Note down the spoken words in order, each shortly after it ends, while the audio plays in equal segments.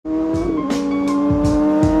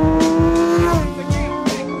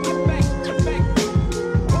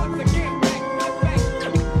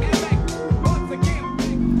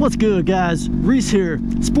What's good, guys? Reese here,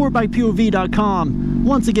 SportbikePOV.com.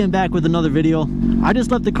 Once again back with another video. I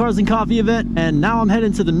just left the Cars and Coffee event and now I'm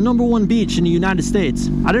heading to the #1 beach in the United States.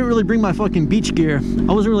 I didn't really bring my fucking beach gear.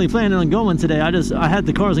 I wasn't really planning on going today. I had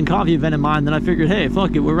the Cars and Coffee event in mind, and I figured, hey,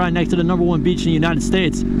 fuck it, we're right next to the #1 beach in the United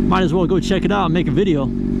States. Might as well go check it out and make a video.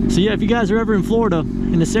 So yeah, if you guys are ever in Florida,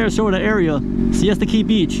 in the Sarasota area, Siesta Key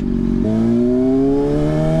Beach.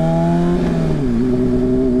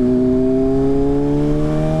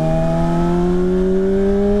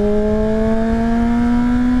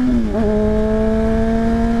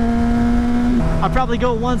 I probably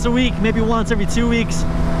go once a week, maybe once every 2 weeks,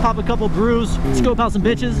 pop a couple brews, scope out some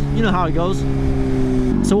bitches, you know how it goes.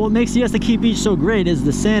 So what makes Siesta Key Beach so great is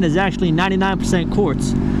the sand is actually 99%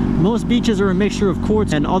 quartz. Most beaches are a mixture of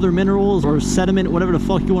quartz and other minerals or sediment, whatever the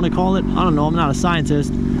fuck you want to call it. I don't know, I'm not a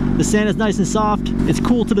scientist. The sand is nice and soft, it's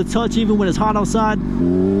cool to the touch even when it's hot outside.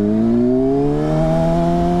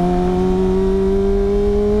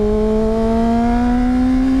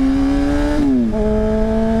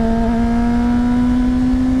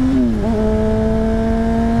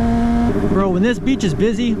 When this beach is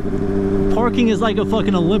busy, parking is like a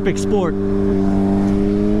fucking Olympic sport.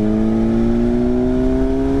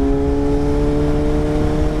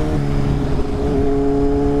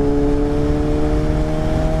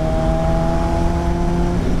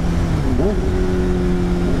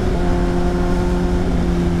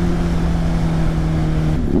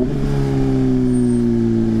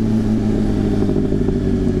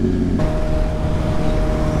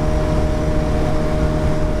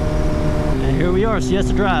 Here we are,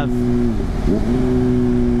 Siesta Drive.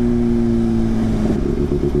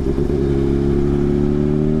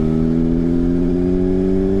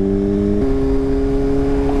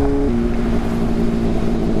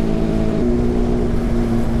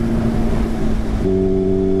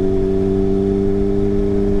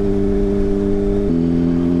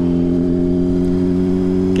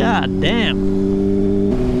 God damn.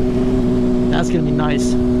 That's gonna be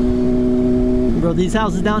nice. Bro, these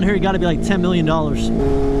houses down here gotta be like $10 million.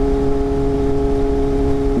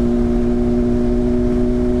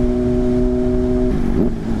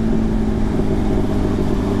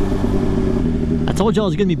 I told y'all it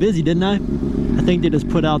was gonna be busy, didn't I? I think they just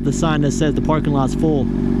put out the sign that says the parking lot's full.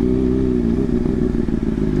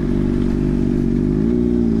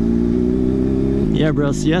 Yeah,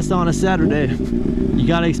 bro, siesta on a Saturday. You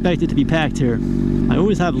gotta expect it to be packed here. I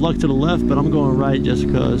always have luck to the left, but I'm going right just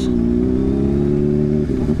because.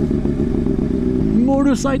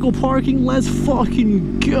 Motorcycle parking, let's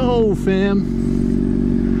fucking go, fam.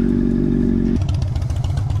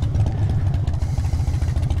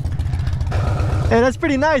 Hey, that's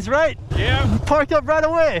pretty nice, right? Yeah. Parked up right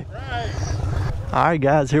away. Right. All right,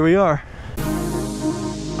 guys, here we are.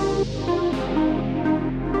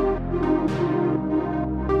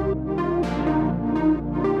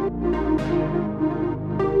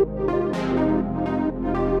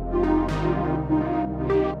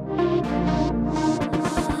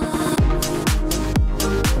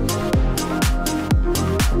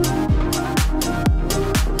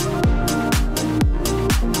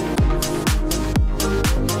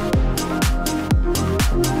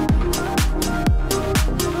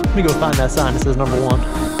 Let me go find that sign that says #1.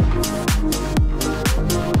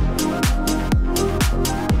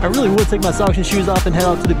 I really would take my socks and shoes off and head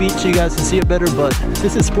out to the beach so you guys can see it better, but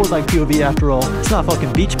this is Sport Bike POV after all. It's not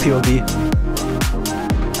fucking beach POV.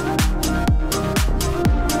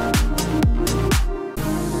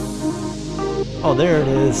 Oh, there it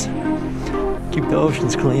is. Keep the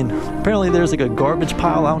oceans clean. Apparently there's like a garbage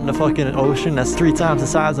pile out in the fucking ocean that's 3 times the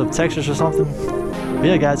size of Texas or something. But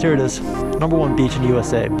yeah, guys, here it is. #1 beach in the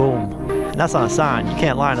USA. Boom. And that's on a sign. You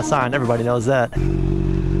can't lie on a sign. Everybody knows that.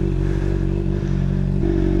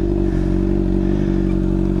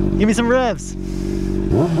 Give me some revs.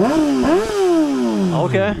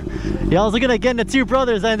 Okay. Yeah, I was looking at getting the 2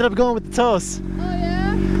 brothers. I ended up going with the toast. Oh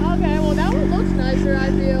yeah? Okay, well that one looks nicer, I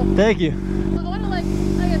feel. Thank you. I want to I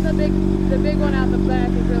guess the big one out the back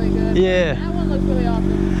is really good. Yeah. That one looks really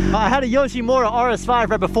awesome. I had a Yoshimura RS5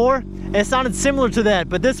 right before, and it sounded similar to that,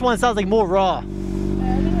 but this one sounds like more raw. Yeah,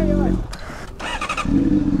 let me hear yours.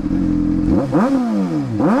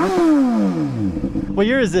 What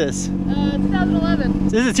year is this? 2011.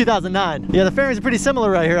 This is 2009. Yeah, the fairings are pretty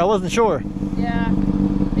similar right here. I wasn't sure. Yeah.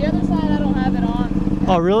 The other side I don't have it on.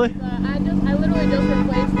 Oh, really? I literally just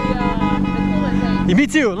replaced the coolant tank. Yeah, me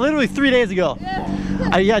too. Literally 3 days ago. Yeah.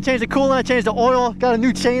 I changed the coolant, I changed the oil, got a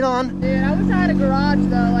new chain on. Dude, I wish I had a garage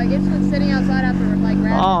though. Like it's been sitting outside after like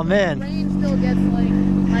rain. Oh man. Rain still gets like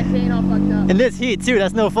my chain all fucked up. In this heat too,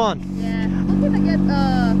 that's no fun. Yeah. looking to get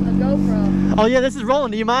a GoPro. Oh yeah, this is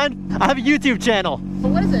rolling. Do you mind? I have a YouTube channel.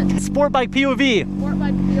 What is it? SportbikePOV.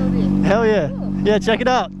 SportbikePOV. Hell yeah. Cool. Yeah, check it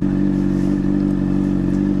out.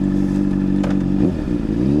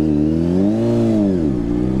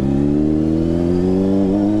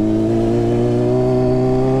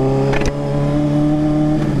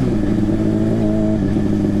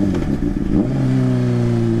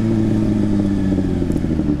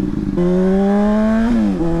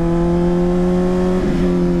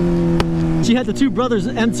 She had the Two Brothers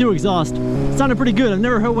M2 exhaust. It sounded pretty good. I've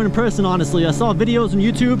never heard one in person, honestly. I saw videos on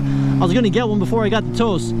YouTube. I was gonna get one before I got the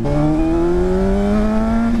toast.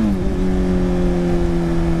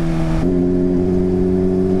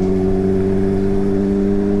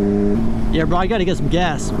 Yeah, bro, I gotta get some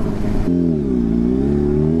gas.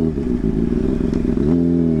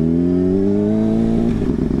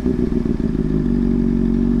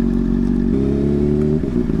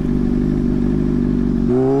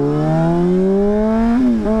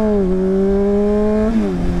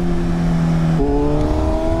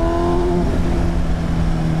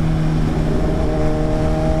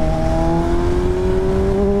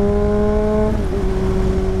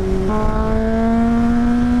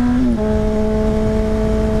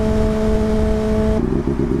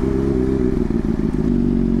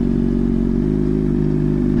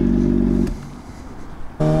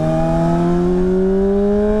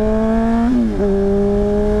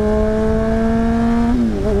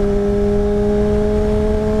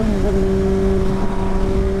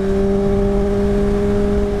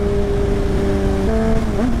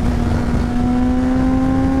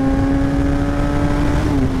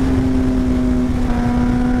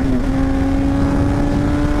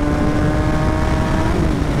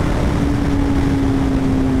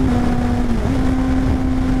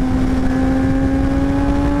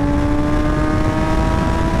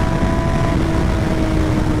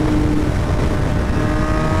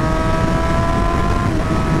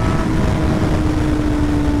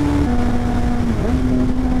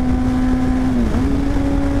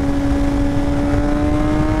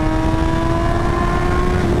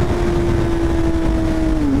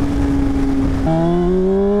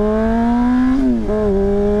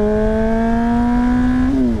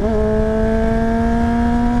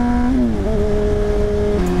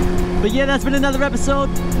 But yeah, that's been another episode.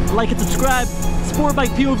 Like and subscribe.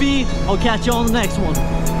 SportbikePOV. I'll catch you all in the next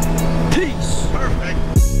one.